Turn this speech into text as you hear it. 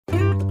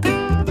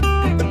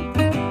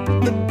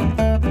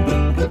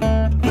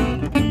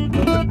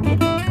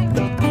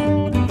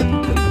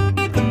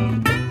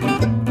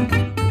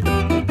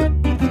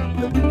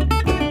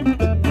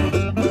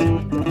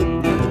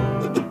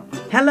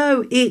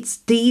it's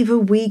Diva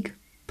Week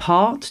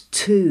Part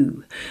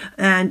Two,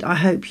 and I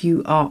hope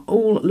you are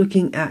all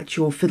looking at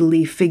your fiddle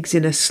leaf figs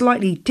in a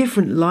slightly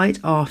different light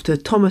after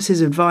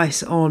Thomas's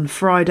advice on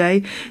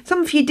Friday.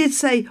 Some of you did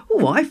say,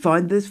 oh, I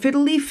find the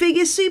fiddle leaf fig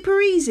is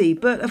super easy,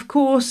 but of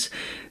course,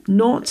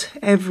 not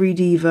every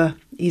diva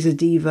is a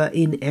diva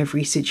in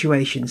every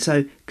situation.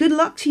 So good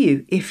luck to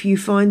you if you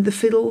find the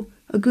fiddle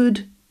a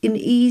good an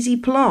easy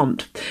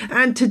plant.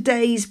 And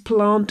today's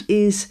plant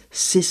is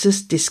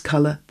Cissus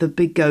discolor, the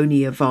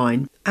Begonia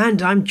vine.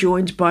 And I'm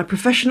joined by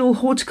professional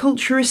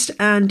horticulturist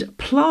and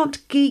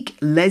plant geek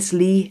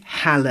Leslie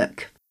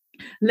Halleck.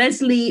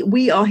 Leslie,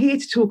 we are here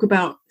to talk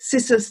about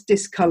Cissus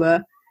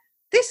discolor.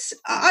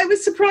 I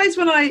was surprised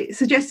when I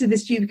suggested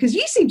this to you because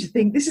you seem to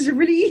think this is a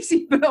really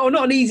easy, or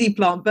not an easy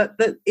plant, but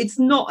that it's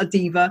not a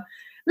diva.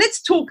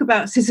 Let's talk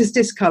about Cissus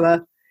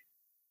discolor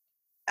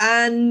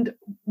and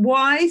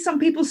why some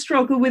people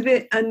struggle with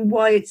it and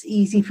why it's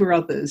easy for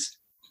others.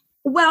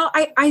 Well,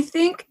 I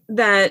think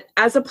that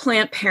as a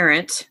plant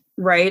parent,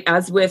 right,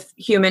 as with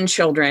human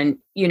children,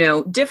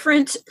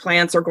 different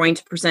plants are going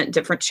to present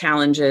different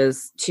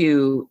challenges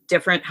to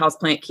different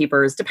houseplant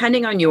keepers,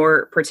 depending on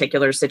your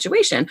particular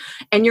situation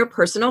and your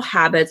personal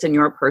habits and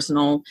your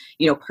personal,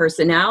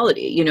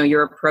 personality,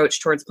 your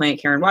approach towards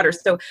plant care and water.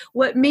 So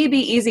what may be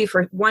easy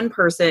for one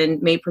person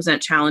may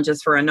present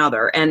challenges for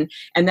another. And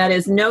that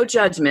is no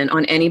judgment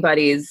on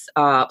anybody's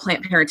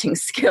plant parenting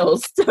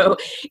skills. So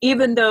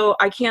even though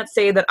I can't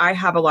say that I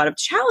have a lot of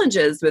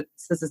challenges with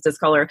Cissus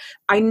discolor,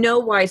 I know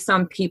why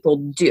some people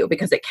do,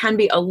 because it can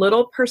be a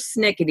little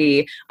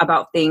persnickety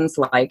about things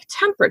like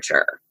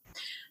temperature.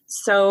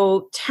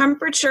 So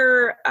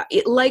temperature,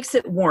 it likes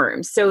it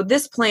warm. So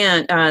this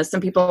plant, some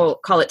people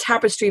call it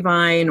tapestry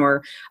vine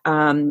or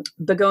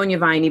begonia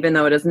vine, even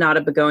though it is not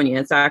a begonia.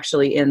 It's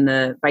actually in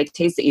the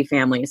Vitaceae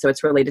family, so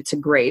it's related to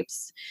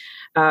grapes.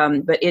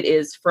 But it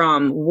is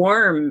from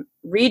warm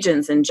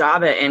regions in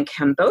Java and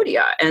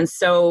Cambodia. And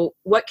so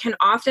what can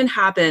often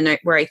happen,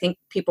 where I think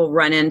people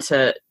run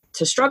into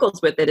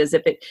struggles with it, is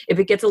if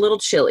it gets a little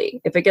chilly,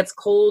 if it gets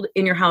cold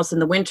in your house in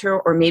the winter,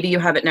 or maybe you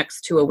have it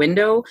next to a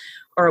window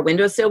or a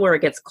windowsill where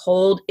it gets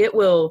cold, it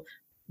will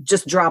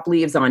just drop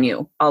leaves on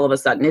you all of a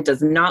sudden. It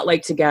does not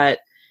like to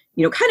get,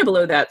 kind of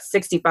below that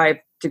 65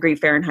 degree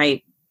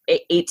Fahrenheit,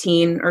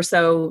 18 or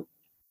so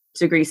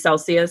degrees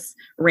Celsius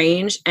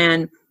range.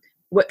 And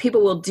what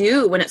people will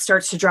do when it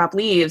starts to drop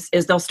leaves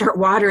is they'll start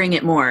watering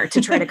it more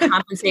to try to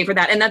compensate for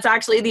that. And that's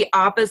actually the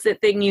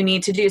opposite thing you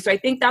need to do. So I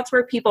think that's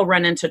where people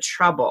run into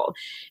trouble,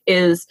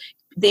 is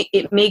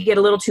it may get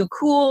a little too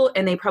cool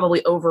and they probably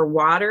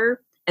overwater,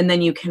 and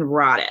then you can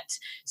rot it.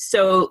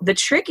 So the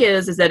trick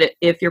is that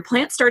if your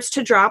plant starts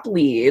to drop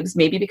leaves,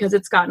 maybe because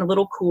it's gotten a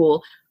little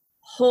cool,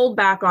 hold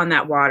back on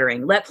that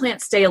watering. Let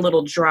plants stay a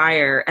little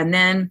drier, and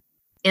then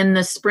in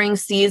the spring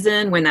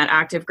season, when that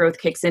active growth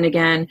kicks in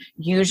again,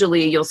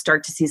 usually you'll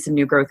start to see some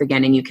new growth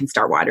again and you can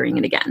start watering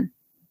it again.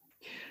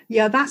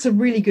 Yeah, that's a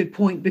really good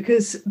point,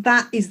 because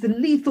that is the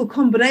lethal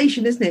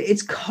combination, isn't it?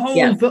 It's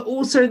cold, but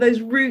also those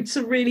roots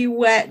are really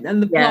wet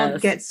and the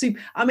plant gets super.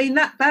 I mean,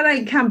 that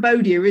ain't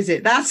Cambodia, is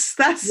it? That's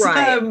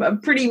right. A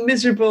pretty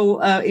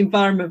miserable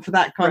environment for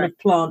that kind of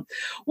plant.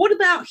 What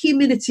about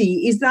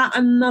humidity? Is that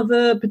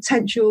another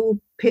potential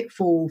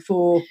pitfall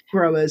for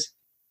growers?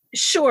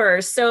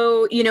 Sure.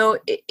 So,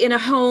 in a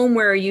home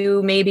where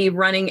you may be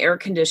running air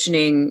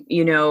conditioning,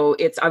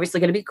 it's obviously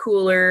going to be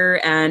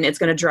cooler and it's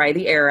going to dry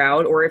the air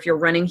out. Or if you're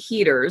running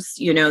heaters,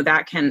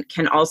 that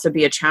can also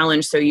be a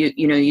challenge. So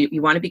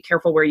you want to be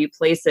careful where you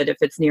place it, if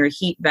it's near a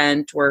heat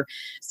vent or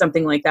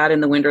something like that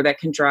in the winter that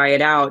can dry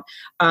it out.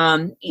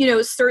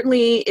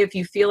 Certainly if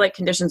you feel like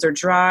conditions are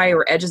dry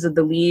or edges of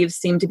the leaves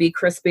seem to be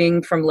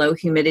crisping from low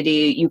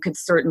humidity, you could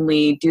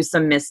certainly do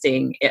some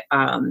misting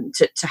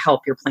to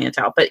help your plant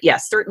out. But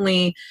yes, certainly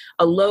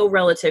a low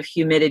relative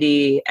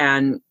humidity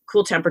and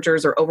cool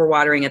temperatures or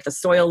overwatering at the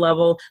soil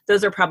level,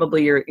 those are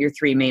probably your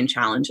three main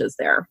challenges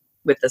there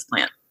with this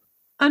plant.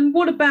 And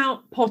what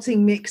about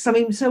potting mix? I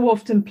mean, so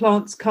often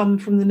plants come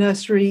from the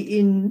nursery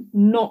in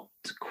not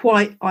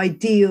quite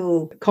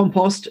ideal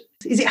compost.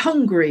 Is it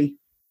hungry?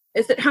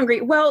 Is it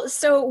hungry? Well,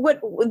 so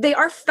they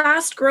are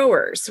fast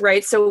growers,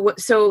 right? So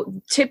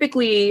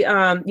typically,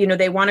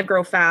 they want to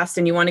grow fast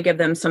and you want to give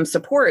them some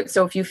support.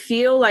 So if you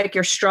feel like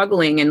you're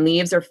struggling and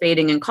leaves are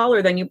fading in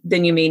color, then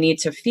you may need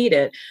to feed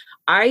it.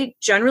 I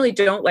generally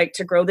don't like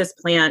to grow this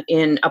plant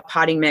in a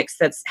potting mix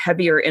that's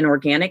heavier in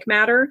organic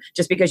matter,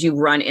 just because you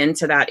run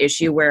into that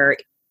issue where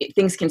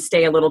things can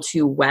stay a little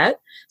too wet.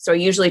 So I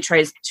usually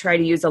try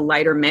to use a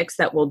lighter mix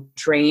that will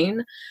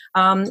drain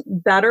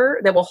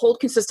better, that will hold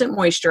consistent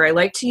moisture. I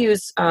like to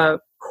use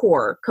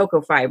core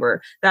cocoa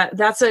fiber.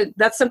 That's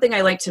something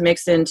I like to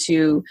mix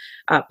into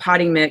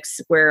potting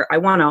mix where I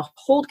want to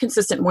hold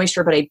consistent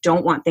moisture, but I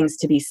don't want things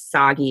to be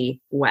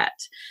soggy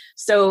wet.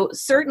 So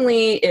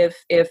certainly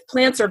if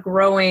plants are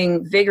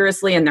growing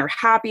vigorously and they're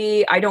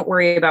happy, I don't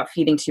worry about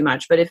feeding too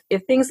much. But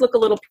if things look a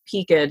little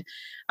peaked,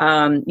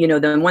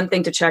 then one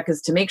thing to check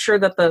is to make sure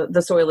that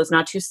the soil is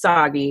not too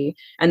soggy.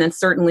 And then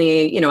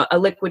certainly, a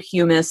liquid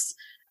humus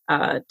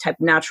type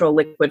natural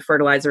liquid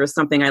fertilizer is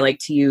something I like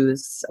to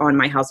use on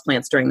my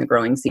houseplants during the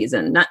growing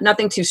season.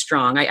 Nothing too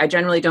strong. I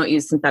generally don't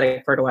use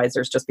synthetic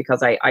fertilizers just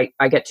because I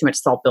get too much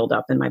salt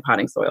buildup in my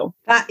potting soil.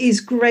 That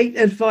is great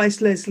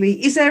advice,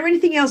 Leslie. Is there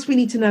anything else we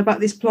need to know about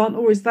this plant,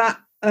 or is that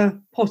a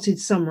potted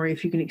summary,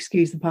 if you can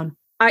excuse the pun?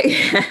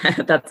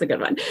 That's a good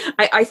one.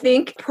 I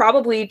think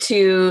probably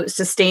to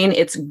sustain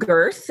its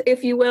girth,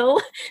 if you will,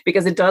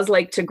 because it does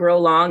like to grow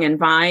long and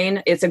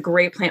vine. It's a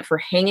great plant for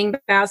hanging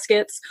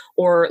baskets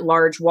or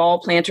large wall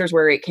planters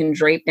where it can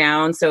drape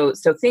down. So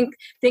think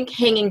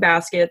hanging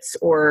baskets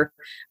or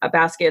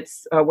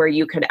baskets where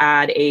you could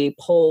add a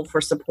pole for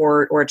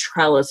support or a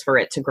trellis for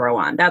it to grow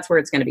on. That's where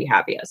it's going to be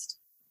happiest.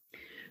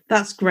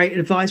 That's great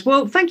advice.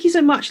 Well, thank you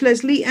so much,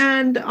 Leslie.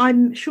 And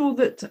I'm sure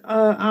that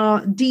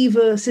our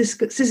Diva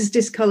Cissus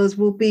discolors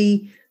will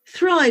be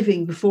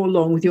thriving before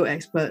long with your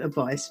expert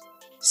advice.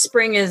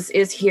 Spring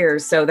is here,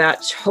 so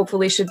that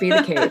hopefully should be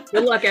the case.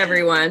 Good luck,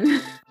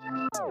 everyone.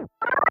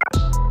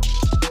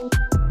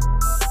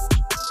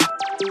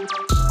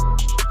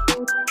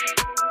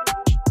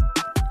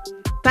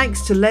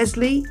 Thanks to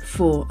Leslie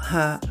for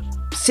her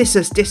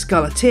Cissus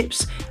discolor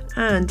tips.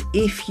 And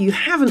if you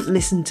haven't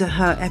listened to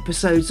her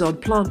episodes on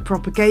plant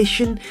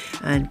propagation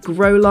and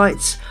grow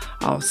lights,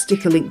 I'll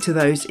stick a link to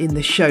those in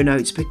the show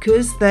notes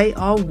because they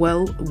are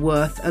well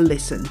worth a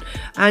listen.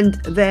 And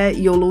there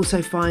you'll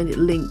also find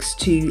links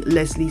to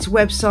Leslie's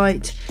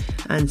website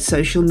and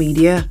social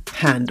media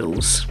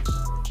handles.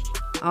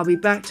 I'll be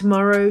back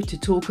tomorrow to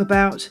talk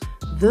about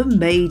the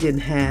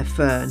maidenhair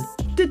fern.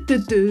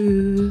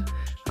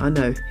 I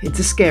know, it's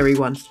a scary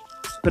one,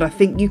 but I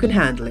think you can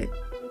handle it.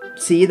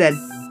 See you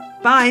then.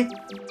 Bye.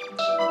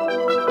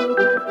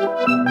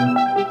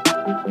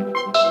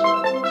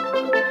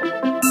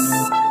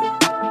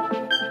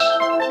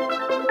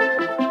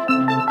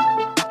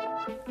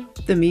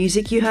 The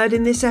music you heard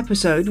in this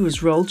episode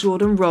was Roll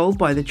Jordan Roll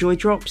by the Joy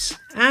Drops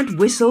and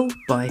Whistle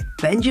by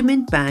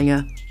Benjamin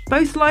Banger,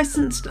 both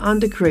licensed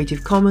under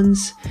Creative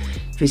Commons.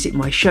 Visit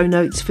my show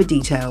notes for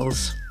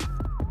details.